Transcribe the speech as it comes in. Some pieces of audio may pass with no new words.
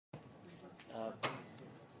Uh,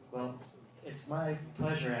 well, it's my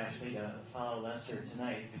pleasure actually to follow Lester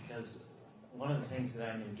tonight because one of the things that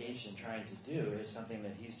I'm engaged in trying to do is something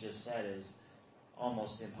that he's just said is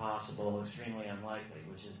almost impossible, extremely unlikely,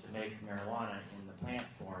 which is to make marijuana in the plant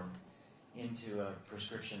form into a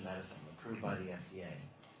prescription medicine approved by the FDA.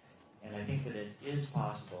 And I think that it is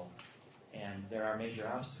possible, and there are major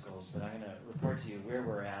obstacles, but I'm going to report to you where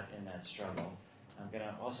we're at in that struggle. I'm going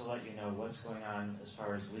to also let you know what's going on as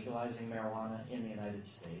far as legalizing marijuana in the United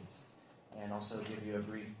States, and also give you a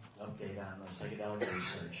brief update on the psychedelic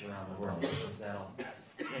research around the world, because that'll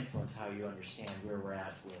influence how you understand where we're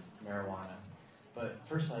at with marijuana. But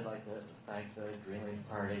first, I'd like to thank the Greenleaf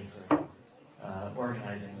Party for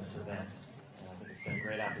organizing this event. And I think it's been a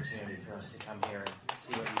great opportunity for us to come here and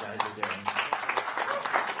see what you guys are doing.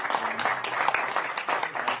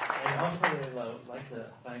 And also, I'd like to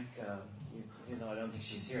thank, even though I don't think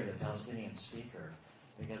she's here, the Palestinian speaker,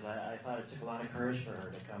 because I thought it took a lot of courage for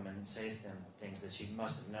her to come and say some things that she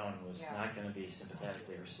must have known was not going to be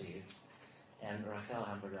sympathetically received. And Rachel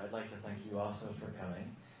Hamburger, I'd like to thank you also for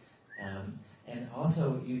coming. And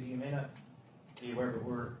also, you may not be aware, but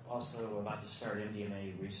we're also about to start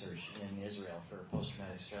MDMA research in Israel for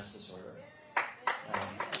post-traumatic stress disorder.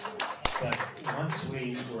 But once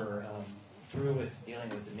we were through with dealing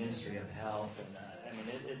with the Ministry of Health, and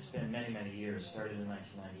it's been many, many years, started in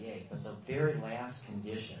 1998, but the very last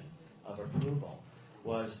condition of approval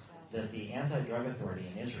was that the anti-drug authority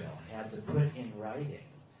in Israel had to put in writing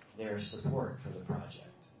their support for the project.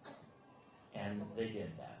 And they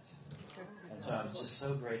did that. And so I was just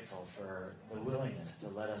so grateful for the willingness to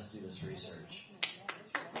let us do this research.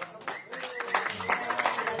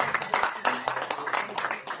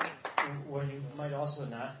 What you might also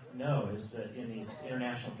not know is that in these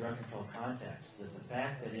international drug control contexts, that the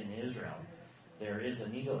fact that in Israel there is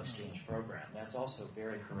a needle exchange program, that's also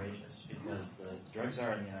very courageous, because the drug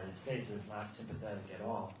czar in the United States is not sympathetic at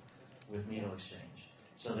all with needle exchange.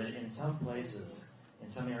 So that in some places, in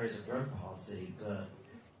some areas of drug policy, the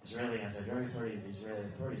Israeli anti-drug authority and the Israeli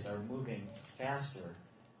authorities are moving faster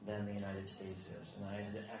than the United States is. And I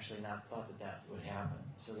had actually not thought that that would happen.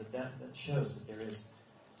 So that shows that there is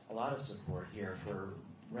a lot of support here for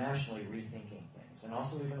rationally rethinking things. And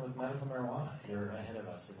also even with medical marijuana, they're ahead of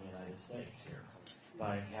us in the United States here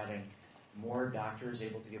by having more doctors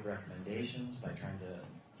able to give recommendations, by trying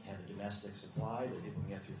to have a domestic supply that people can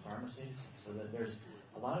get through pharmacies. So that there's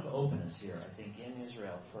a lot of openness here, I think, in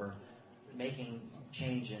Israel for making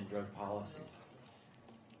change in drug policy.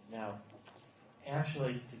 Now,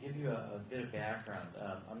 actually, to give you a bit of background,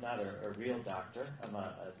 I'm not a real doctor. I'm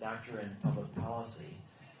a doctor in public policy,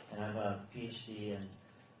 and I have a Ph.D. and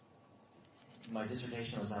my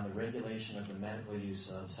dissertation was on the regulation of the medical use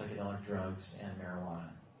of psychedelic drugs and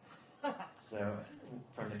marijuana. So,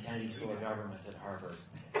 from the Kennedy School of Government at Harvard.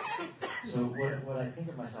 So what I think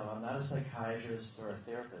of myself, I'm not a psychiatrist or a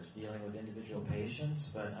therapist dealing with individual patients,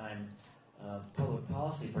 but I'm a public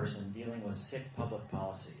policy person dealing with sick public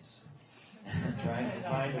policies. Trying to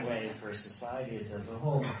find a way for societies as a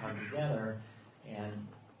whole to come together and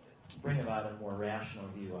bring about a more rational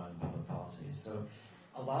view on public policy. So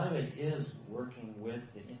a lot of it is working with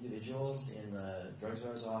the individuals in the drug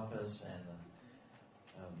czar's office and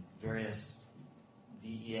the various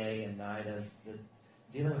DEA and NIDA,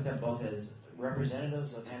 dealing with them both as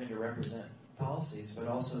representatives of having to represent policies, but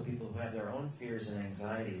also people who have their own fears and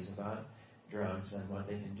anxieties about drugs and what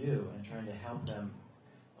they can do, and trying to help them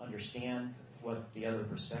understand what the other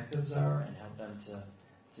perspectives are and help them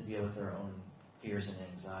to deal with their own fears and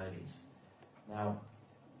anxieties. Now,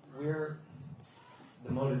 where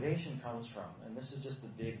the motivation comes from, and this is just a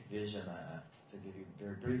big vision to give you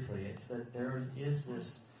very briefly, it's that there is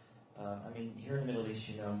this, here in the Middle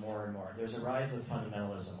East, more and more. There's a rise of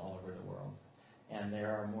fundamentalism all over the world. And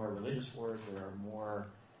there are more religious wars, there are more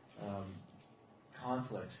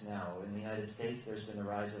conflicts now. In the United States, there's been the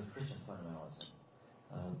rise of Christian fundamentalism.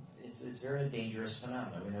 It's very dangerous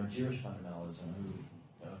phenomenon. We know Jewish fundamentalism,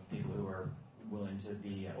 people who are willing to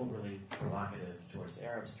be overly provocative towards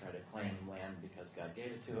Arabs, try to claim land because God gave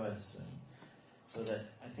it to us. And so that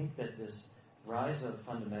I think that this rise of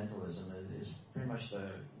fundamentalism is pretty much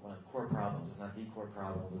one of the core problems, if not the core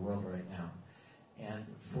problem of the world right now. And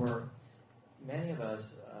for many of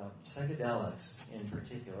us, psychedelics in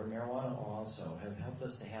particular, marijuana also, have helped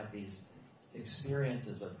us to have these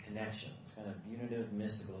experiences of connection, these kind of unitive,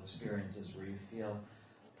 mystical experiences where you feel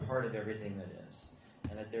part of everything that is.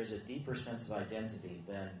 And that there's a deeper sense of identity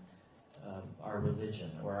than our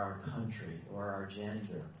religion or our country or our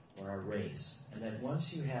gender or our race. And that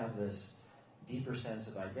once you have this deeper sense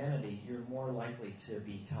of identity, you're more likely to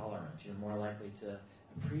be tolerant. You're more likely to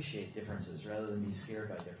appreciate differences rather than be scared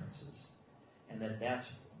by differences. And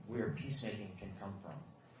that's where peacemaking can come from.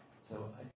 So